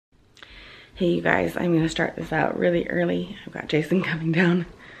Hey you guys, I'm gonna start this out really early. I've got Jason coming down.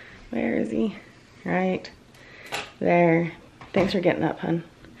 Where is he? Right there. Thanks for getting up, hun.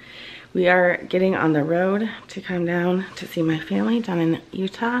 We are getting on the road to come down to see my family down in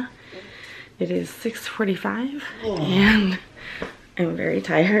Utah. It is 6:45 and I'm very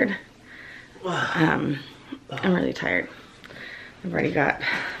tired. I'm really tired. I've already got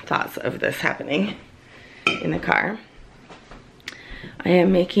thoughts of this happening in the car. I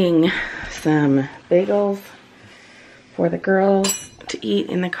am making some bagels for the girls to eat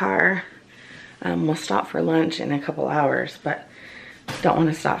in the car. We'll stop for lunch in a couple hours, but don't want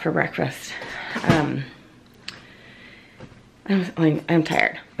to stop for breakfast. I'm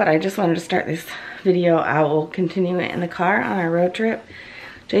tired, but I just wanted to start this video. I will continue it in the car on our road trip.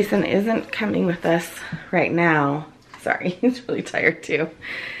 Jason isn't coming with us right now. Sorry, he's really tired too.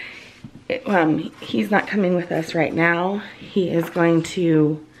 He's not coming with us right now. He is going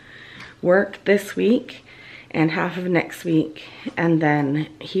to work this week and half of next week, and then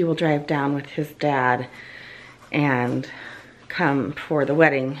he will drive down with his dad and come for the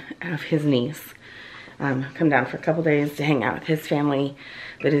wedding of his niece. Come down for a couple days to hang out with his family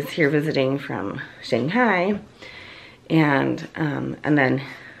that is here visiting from Shanghai, and then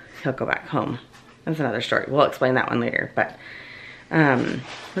he'll go back home. That's another story. We'll explain that one later, but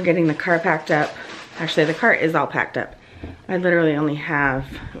we're getting the car packed up. Actually, the car is all packed up. I literally only have,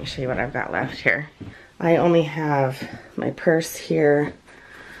 let me show you what I've got left here. I only have my purse here.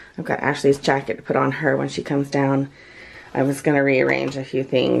 I've got Ashley's jacket to put on her when she comes down. I was gonna rearrange a few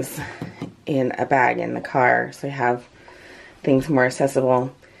things in a bag in the car so I have things more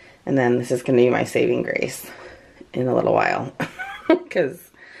accessible. And then this is gonna be my saving grace in a little while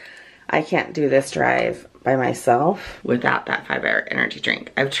because I can't do this drive by myself without that 5-hour energy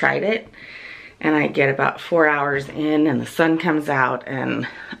drink. I've tried it and I get about 4 hours in and the sun comes out and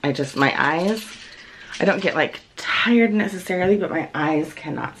my eyes, I don't get like tired necessarily, but my eyes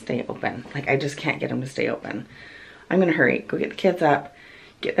cannot stay open. Like I just can't get them to stay open. I'm gonna hurry, go get the kids up,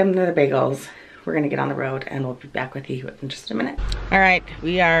 get them to their bagels. We're gonna get on the road and we'll be back with you in just a minute. All right,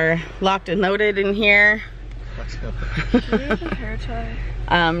 we are locked and loaded in here. Let's go. Do you have a hair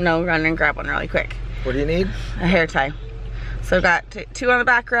tie? No, run and grab one really quick. What do you need? A hair tie. So I've got two on the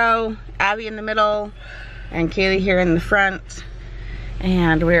back row, Abby in the middle, and Kaylee here in the front.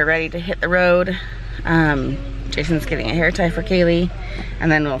 And we're ready to hit the road. Jason's getting a hair tie for Kaylee,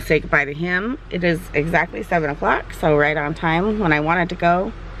 and then we'll say goodbye to him. It is exactly 7 o'clock, so right on time when I wanted to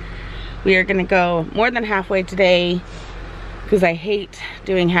go. We are gonna go more than halfway today because I hate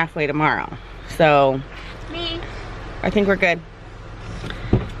doing halfway tomorrow. So Me. I think we're good.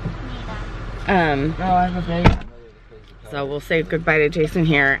 No, I have a bag. So we'll say goodbye to Jason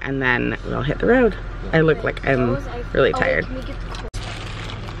here and then we'll hit the road. I look like I'm really tired.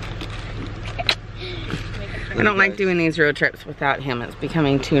 I don't like doing these road trips without him. It's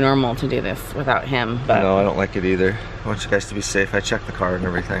becoming too normal to do this without him. But No, I don't like it either. I want you guys to be safe. I checked the car and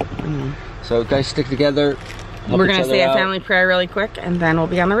everything. So guys, stick together. We're gonna say a family prayer really quick and then we'll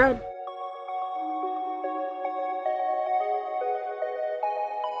be on the road.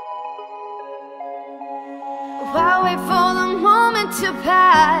 While wait for the moment to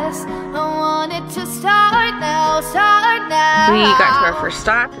pass, I want it to start now, start now. We got to our first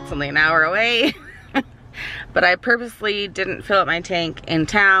stop. It's only an hour away. But I purposely didn't fill up my tank in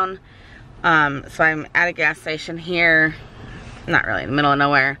town. So I'm at a gas station here, not really in the middle of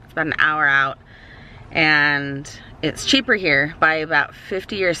nowhere. It's about an hour out. And it's cheaper here by about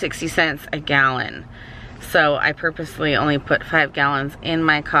 50 or 60 cents a gallon. So I purposely only put 5 gallons in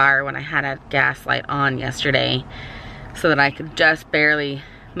my car when I had a gas light on yesterday so that I could just barely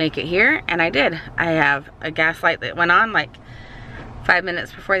make it here, and I did. I have a gas light that went on like 5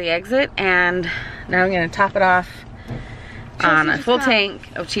 minutes before the exit, and now I'm gonna top it off on a full tank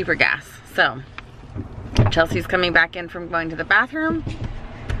of cheaper gas. So Chelsea's coming back in from going to the bathroom.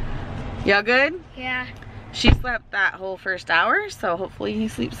 Y'all good? Yeah. She slept that whole first hour, so hopefully he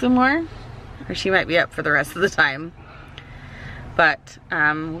sleeps some more. Or she might be up for the rest of the time. But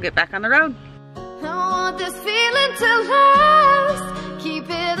we'll get back on the road. I want this feeling to last. Keep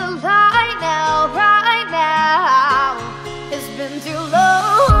it alive now, right now. It's been too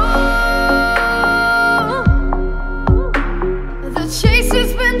long. The chase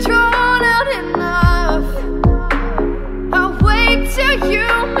has been drawn out enough. I'll wait till you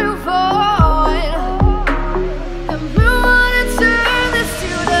move on.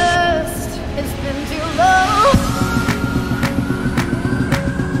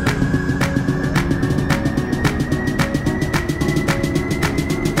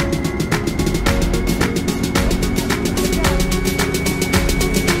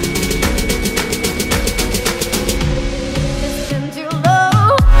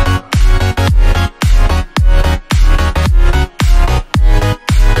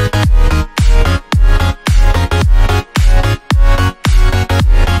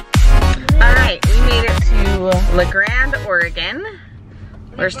 Oregon.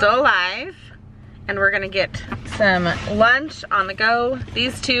 We're still alive. And we're gonna get some lunch on the go.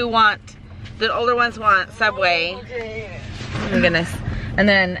 These two want, the older ones want Subway. Oh my goodness. And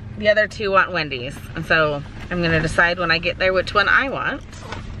then the other two want Wendy's. And so I'm gonna decide when I get there which one I want.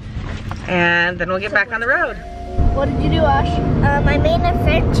 And then we'll get back on the road. What did you do, Ash? I made a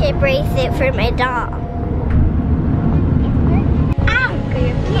friendship bracelet for my dog.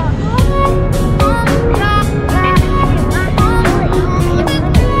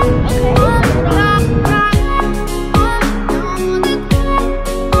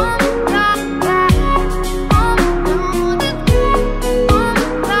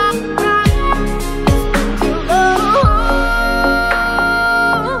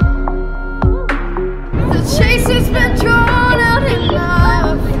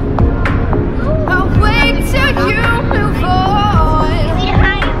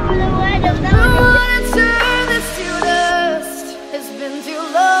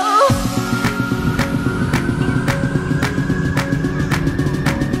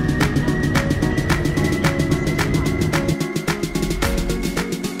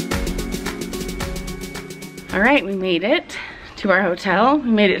 All right, we made it to our hotel.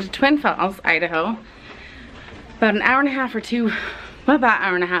 We made it to Twin Falls, Idaho. About an hour and a half or two, well, about an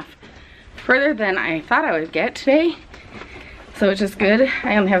hour and a half further than I thought I would get today. So which is good.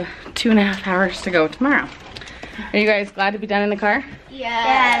 I only have 2.5 hours to go tomorrow. Are you guys glad to be done in the car?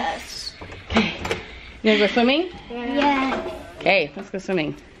 Yes. Okay. You gonna go swimming? Yes. Okay, let's go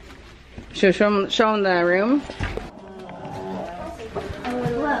swimming. Should we show them the room?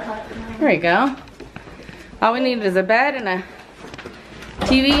 There we go. All we need is a bed and a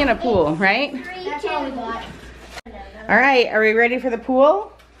TV and a pool, right? That's all we got. All right, are we ready for the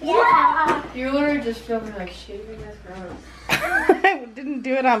pool? Yeah. You literally just filmed me like shaving this gross. I didn't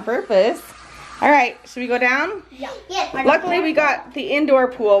do it on purpose. All right, should we go down? Yeah. Yes. Luckily, we got the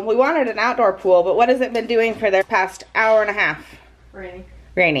indoor pool. We wanted an outdoor pool, but what has it been doing for the past hour and a half? Raining.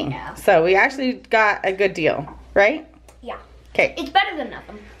 Raining. Yeah. So we actually got a good deal, right? Yeah. Okay. It's better than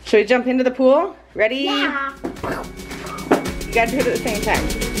nothing. Should we jump into the pool? Ready? Yeah. You gotta do it at the same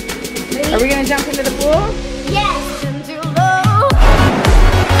time. Are we gonna jump into the pool? Yes.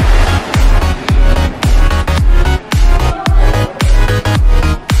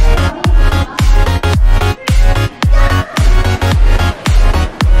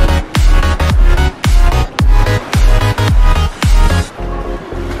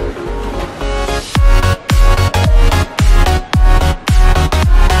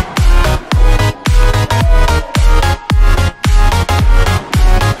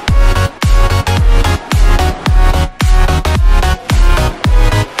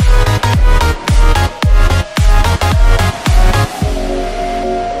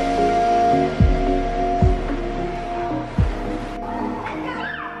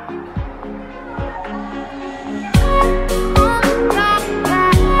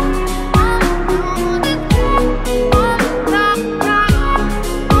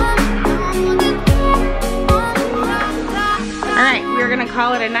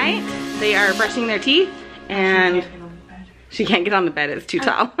 Call it a night. They are brushing their teeth and she can't get on the bed, it's too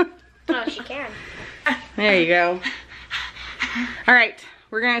tall. Oh, she can. There you go. All right,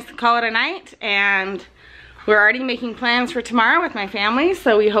 we're gonna call it a night and we're already making plans for tomorrow with my family,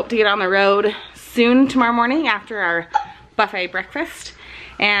 so we hope to get on the road soon tomorrow morning after our buffet breakfast,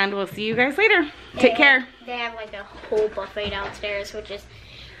 and we'll see you guys later. Take care. They have like a whole buffet downstairs, which is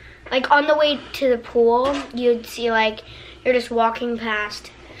like on the way to the pool, you'd see like you're just walking past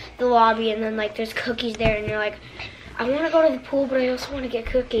the lobby and then like there's cookies there and you're like, I want to go to the pool, but I also want to get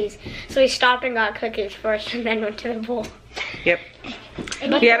cookies. So we stopped and got cookies first and then went to the pool. Yep.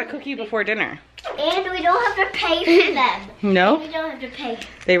 We had a cookie before dinner. And we don't have to pay for them. No. We don't have to pay.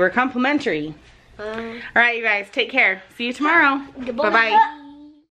 They were complimentary. All right, you guys, take care. See you tomorrow. Goodbye. Bye-bye.